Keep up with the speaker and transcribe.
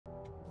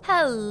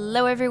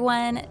Hello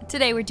everyone!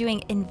 Today we're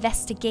doing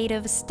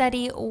Investigative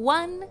Study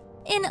 1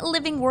 in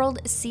Living World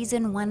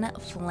Season 1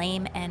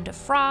 Flame and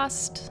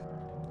Frost.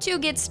 To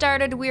get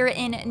started, we're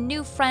in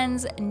New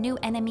Friends, New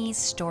Enemies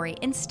Story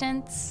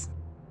Instance.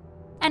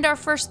 And our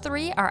first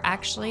three are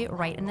actually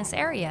right in this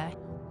area.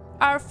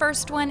 Our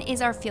first one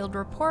is our field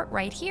report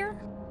right here.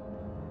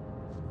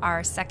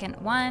 Our second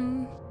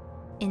one,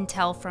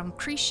 intel from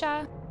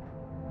Crecia.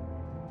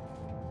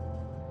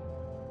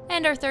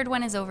 And our third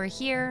one is over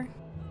here.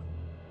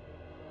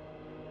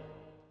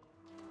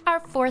 Our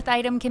fourth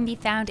item can be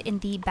found in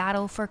the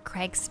Battle for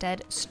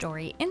Kragstead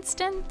story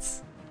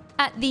instance.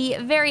 At the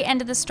very end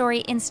of the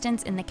story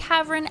instance in the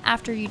cavern,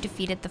 after you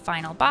defeated the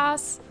final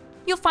boss,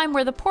 you'll find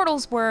where the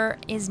portals were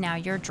is now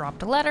your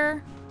dropped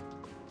letter.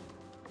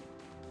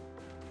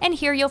 And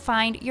here you'll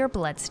find your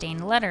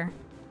Bloodstained Letter.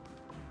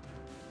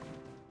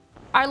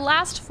 Our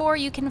last four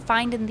you can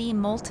find in the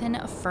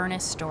Molten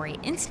Furnace story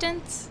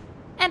instance,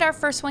 and our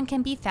first one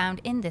can be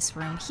found in this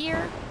room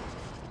here.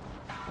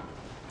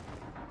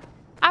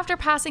 After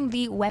passing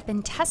the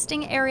weapon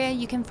testing area,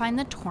 you can find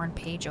the Torn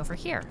page over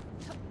here.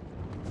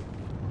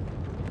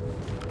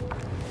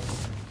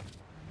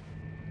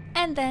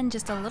 And then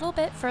just a little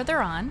bit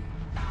further on,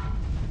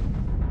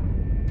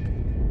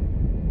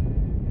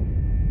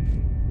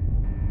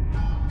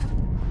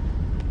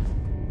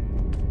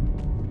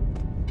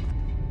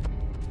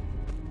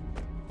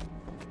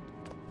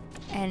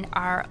 and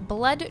our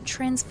blood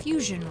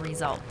transfusion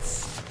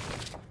results.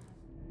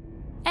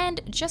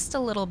 And just a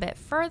little bit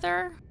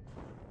further,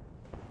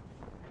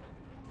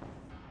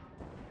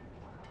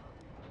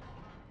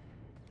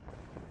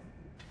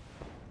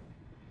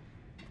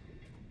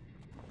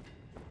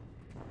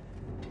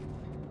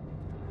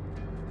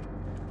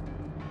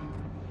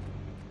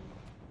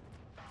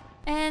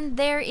 and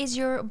there is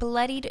your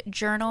Bloodied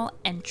journal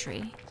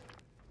entry.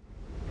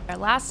 Our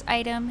last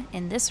item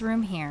in this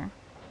room here.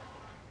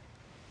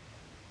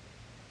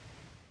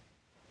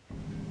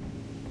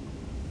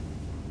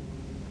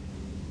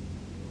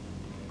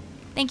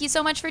 Thank you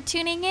so much for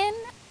tuning in.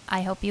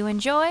 I hope you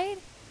enjoyed.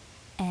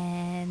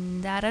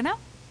 And I don't know,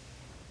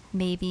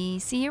 maybe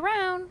see you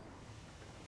around.